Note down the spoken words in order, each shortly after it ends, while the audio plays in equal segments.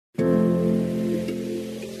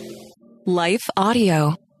Life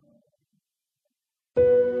Audio.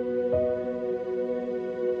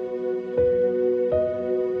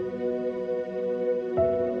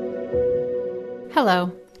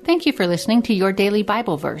 Hello. Thank you for listening to Your Daily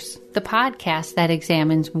Bible Verse, the podcast that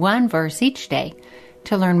examines one verse each day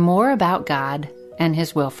to learn more about God and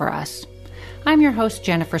His will for us. I'm your host,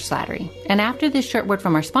 Jennifer Slattery, and after this short word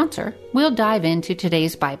from our sponsor, we'll dive into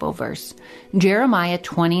today's Bible verse, Jeremiah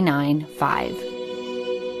 29:5.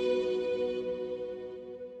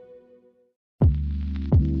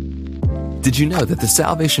 Did you know that the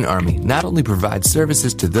Salvation Army not only provides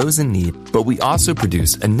services to those in need, but we also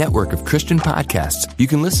produce a network of Christian podcasts you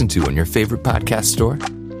can listen to on your favorite podcast store?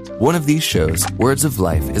 One of these shows, Words of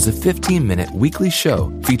Life, is a 15-minute weekly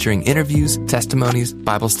show featuring interviews, testimonies,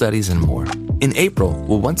 Bible studies, and more. In April,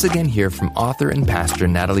 we'll once again hear from author and pastor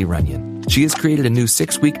Natalie Runyon. She has created a new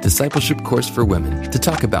 6-week discipleship course for women to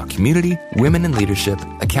talk about community, women in leadership,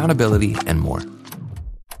 accountability, and more.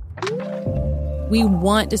 We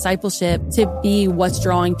want discipleship to be what's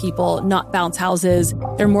drawing people, not bounce houses.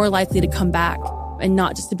 They're more likely to come back and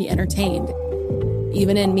not just to be entertained.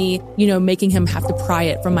 Even in me, making him have to pry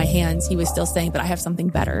it from my hands, he was still saying, but I have something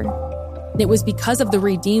better. It was because of the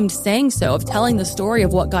redeemed saying so, of telling the story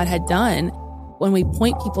of what God had done. When we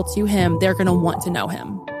point people to him, they're going to want to know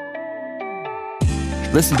him.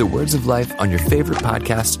 Listen to Words of Life on your favorite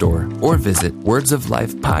podcast store or visit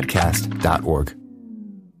wordsoflifepodcast.org.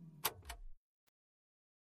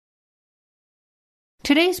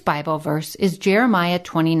 Today's Bible verse is Jeremiah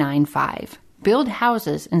 29:5. Build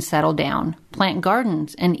houses and settle down. Plant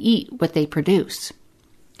gardens and eat what they produce.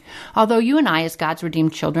 Although you and I, as God's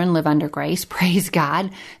redeemed children, live under grace, praise God,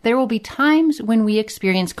 there will be times when we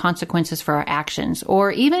experience consequences for our actions,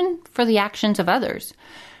 or even for the actions of others.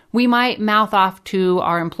 We might mouth off to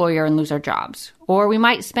our employer and lose our jobs, or we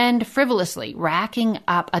might spend frivolously, racking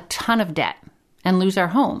up a ton of debt, and lose our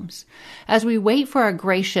homes. As we wait for our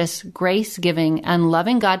gracious, grace-giving, and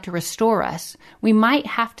loving God to restore us, we might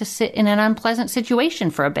have to sit in an unpleasant situation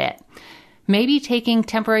for a bit. Maybe taking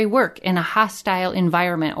temporary work in a hostile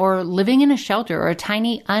environment, or living in a shelter or a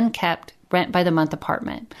tiny, unkept, rent-by-the-month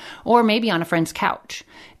apartment, or maybe on a friend's couch.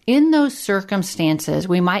 In those circumstances,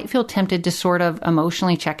 we might feel tempted to sort of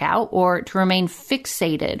emotionally check out or to remain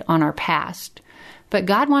fixated on our past. But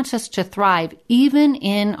God wants us to thrive even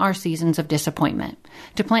in our seasons of disappointment,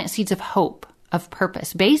 to plant seeds of hope, of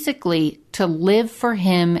purpose, basically to live for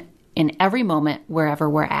Him in every moment wherever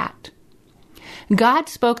we're at. God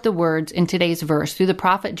spoke the words in today's verse through the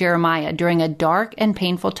prophet Jeremiah during a dark and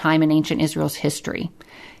painful time in ancient Israel's history.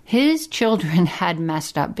 His children had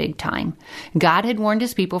messed up big time. God had warned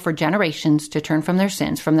His people for generations to turn from their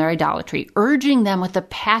sins, from their idolatry, urging them with the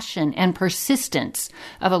passion and persistence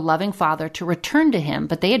of a loving Father to return to Him,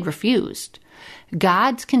 but they had refused.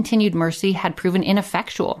 God's continued mercy had proven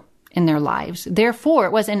ineffectual in their lives. Therefore,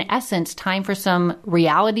 it was in essence time for some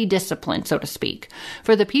reality discipline, so to speak,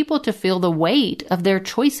 for the people to feel the weight of their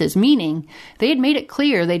choices, meaning they had made it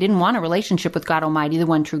clear they didn't want a relationship with God Almighty, the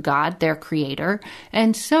one true God, their creator.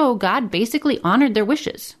 And so God basically honored their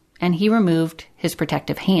wishes, and He removed His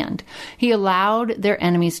protective hand. He allowed their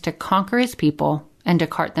enemies to conquer His people and to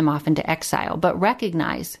cart them off into exile, but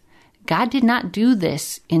recognize God did not do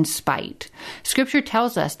this in spite. Scripture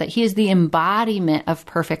tells us that He is the embodiment of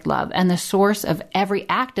perfect love and the source of every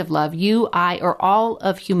act of love you, I, or all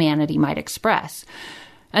of humanity might express.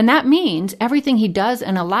 And that means everything He does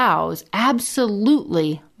and allows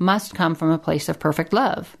absolutely must come from a place of perfect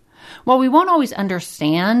love. While we won't always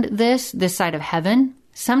understand this side of heaven,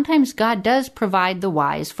 sometimes God does provide the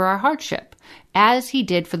wise for our hardship, as He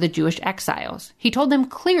did for the Jewish exiles. He told them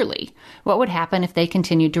clearly what would happen if they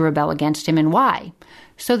continued to rebel against Him and why,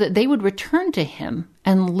 so that they would return to Him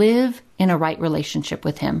and live in a right relationship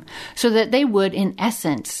with Him, so that they would, in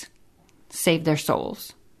essence, save their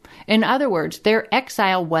souls. In other words, their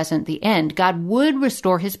exile wasn't the end. God would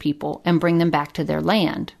restore His people and bring them back to their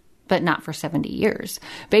land, but not for 70 years.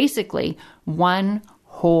 Basically, one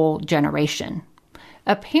whole generation.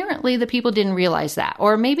 Apparently, the people didn't realize that,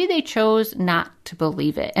 or maybe they chose not to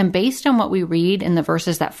believe it. And based on what we read in the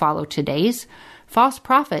verses that follow today's, false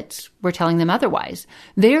prophets were telling them otherwise.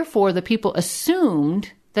 Therefore, the people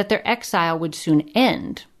assumed that their exile would soon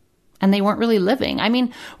end, and they weren't really living. I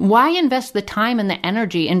mean, why invest the time and the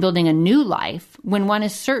energy in building a new life when one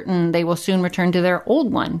is certain they will soon return to their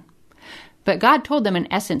old one? But God told them,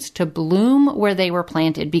 in essence, to bloom where they were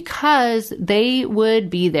planted because they would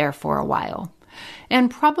be there for a while. And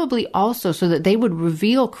probably also so that they would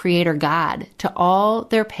reveal Creator God to all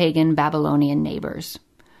their pagan Babylonian neighbors.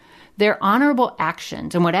 Their honorable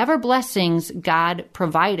actions and whatever blessings God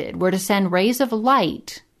provided were to send rays of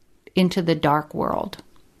light into the dark world.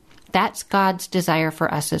 That's God's desire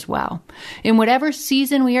for us as well, in whatever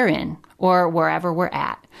season we are in or wherever we're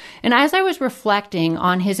at. And as I was reflecting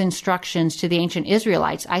on his instructions to the ancient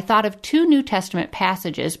Israelites, I thought of two New Testament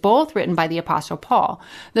passages, both written by the Apostle Paul.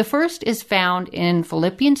 The first is found in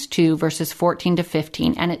Philippians 2, verses 14 to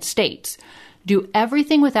 15, and it states, "Do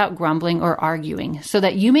everything without grumbling or arguing, so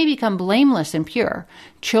that you may become blameless and pure,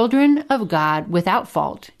 children of God without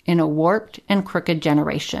fault in a warped and crooked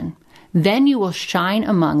generation. Then you will shine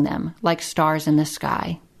among them like stars in the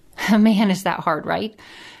sky." Man, is that hard, right?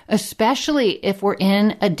 Especially if we're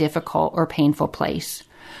in a difficult or painful place.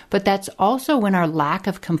 But that's also when our lack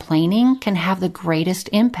of complaining can have the greatest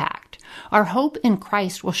impact. Our hope in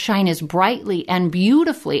Christ will shine as brightly and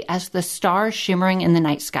beautifully as the stars shimmering in the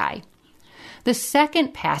night sky. The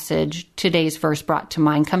second passage today's verse brought to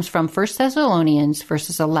mind comes from 1 Thessalonians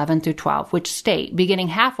verses 11 through 12, which state, beginning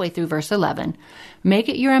halfway through verse 11, "Make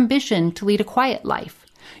it your ambition to lead a quiet life.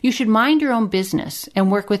 You should mind your own business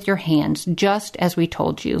and work with your hands, just as we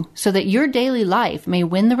told you, so that your daily life may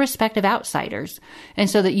win the respect of outsiders, and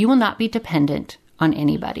so that you will not be dependent on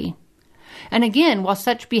anybody." And again, while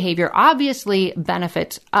such behavior obviously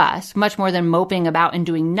benefits us much more than moping about and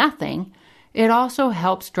doing nothing, it also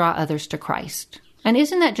helps draw others to Christ. And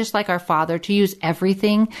isn't that just like our Father, to use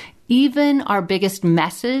everything, even our biggest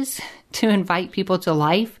messes, to invite people to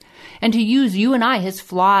life? And to use you and I, his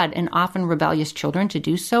flawed and often rebellious children, to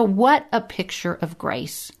do so? What a picture of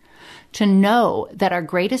grace. To know that our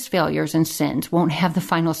greatest failures and sins won't have the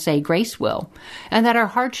final say, grace will, and that our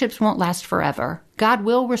hardships won't last forever. God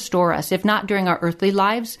will restore us, if not during our earthly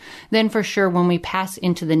lives, then for sure when we pass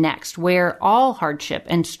into the next, where all hardship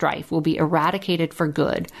and strife will be eradicated for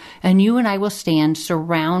good, and you and I will stand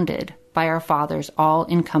surrounded by our Father's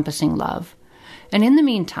all-encompassing love. And in the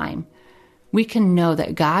meantime, we can know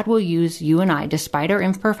that God will use you and I, despite our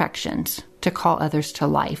imperfections, to call others to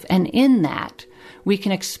life. And in that, we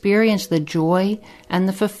can experience the joy and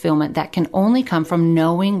the fulfillment that can only come from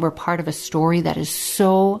knowing we're part of a story that is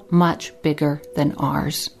so much bigger than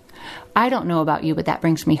ours. I don't know about you, but that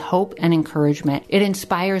brings me hope and encouragement. It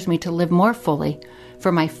inspires me to live more fully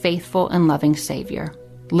for my faithful and loving Savior.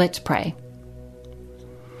 Let's pray.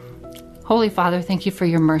 Holy Father, thank you for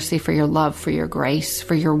your mercy, for your love, for your grace,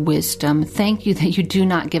 for your wisdom. Thank you that you do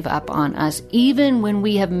not give up on us, even when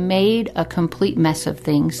we have made a complete mess of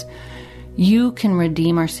things. You can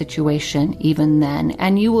redeem our situation even then,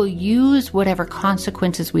 and you will use whatever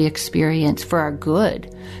consequences we experience for our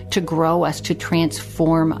good, to grow us, to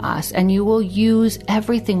transform us, and you will use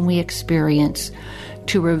everything we experience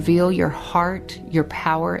to reveal your heart, your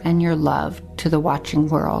power, and your love to the watching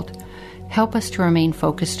world. Help us to remain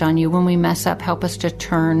focused on you. When we mess up, help us to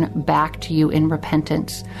turn back to you in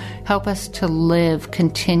repentance. Help us to live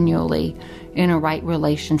continually in a right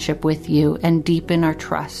relationship with you and deepen our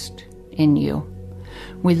trust in you.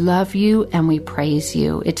 We love you and we praise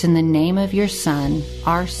you. It's in the name of your Son,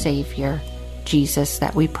 our Savior, Jesus,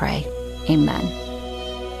 that we pray. Amen.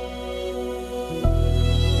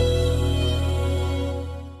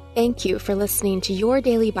 Thank you for listening to Your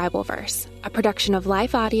Daily Bible Verse, a production of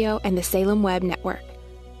Life Audio and the Salem Web Network.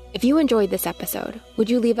 If you enjoyed this episode, would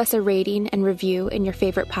you leave us a rating and review in your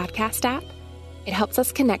favorite podcast app? It helps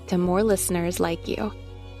us connect to more listeners like you.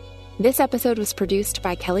 This episode was produced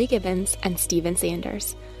by Kelly Gibbons and Stephen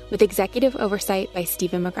Sanders, with executive oversight by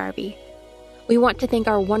Stephen McGarvey. We want to thank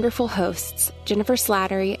our wonderful hosts, Jennifer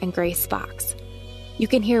Slattery and Grace Fox. You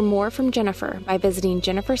can hear more from Jennifer by visiting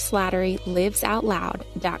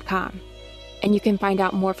jenniferslatterylivesOutloud.com. And you can find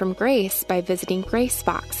out more from Grace by visiting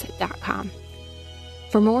gracefox.com.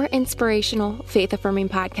 For more inspirational, faith-affirming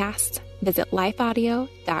podcasts, visit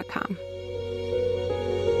lifeaudio.com.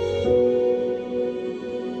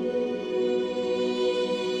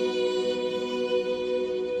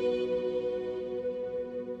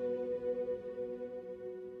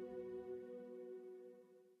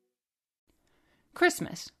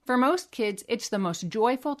 Christmas. For most kids, it's the most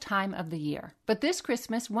joyful time of the year. But this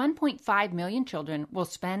Christmas, 1.5 million children will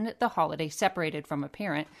spend the holiday separated from a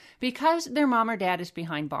parent because their mom or dad is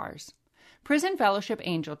behind bars. Prison Fellowship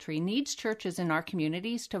Angel Tree needs churches in our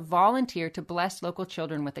communities to volunteer to bless local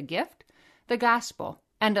children with a gift, the gospel,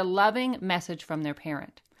 and a loving message from their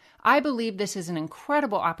parent. I believe this is an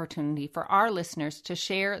incredible opportunity for our listeners to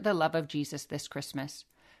share the love of Jesus this Christmas.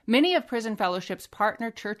 Many of Prison Fellowship's partner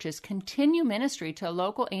churches continue ministry to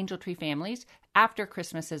local Angel Tree families after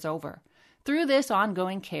Christmas is over. Through this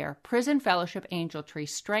ongoing care, Prison Fellowship Angel Tree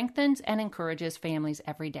strengthens and encourages families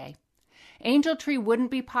every day. Angel Tree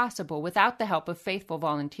wouldn't be possible without the help of faithful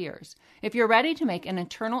volunteers. If you're ready to make an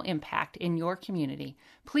eternal impact in your community,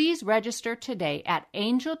 please register today at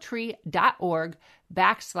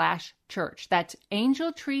angeltree.org/church. That's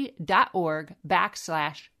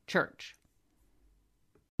angeltree.org/church.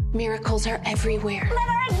 Miracles are everywhere. Let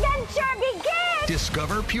our adventure begin!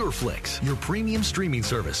 Discover PureFlix, your premium streaming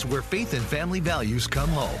service where faith and family values come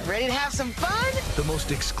home. Ready to have some fun? The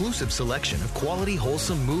most exclusive selection of quality,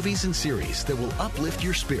 wholesome movies and series that will uplift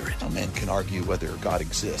your spirit. A man can argue whether God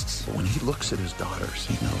exists, but when he looks at his daughters,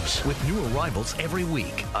 he knows. With new arrivals every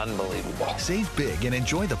week. Unbelievable. Save big and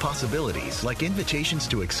enjoy the possibilities, like invitations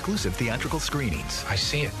to exclusive theatrical screenings. I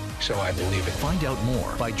see it, so I believe it. Find out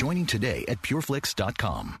more by joining today at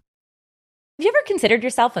pureflix.com. Have you ever considered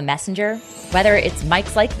yourself a messenger? Whether it's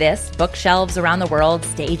mics like this, bookshelves around the world,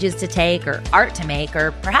 stages to take, or art to make,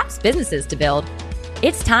 or perhaps businesses to build,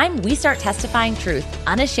 it's time we start testifying truth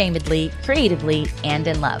unashamedly, creatively, and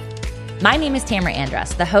in love. My name is Tamara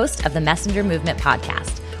Andrus, the host of the Messenger Movement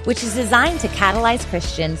podcast, which is designed to catalyze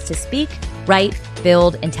Christians to speak, write,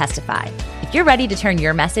 build, and testify. If you're ready to turn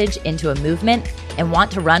your message into a movement and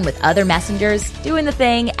want to run with other messengers doing the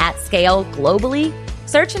thing at scale globally,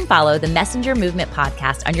 search and follow the Messenger Movement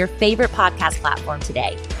podcast on your favorite podcast platform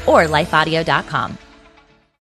today or lifeaudio.com.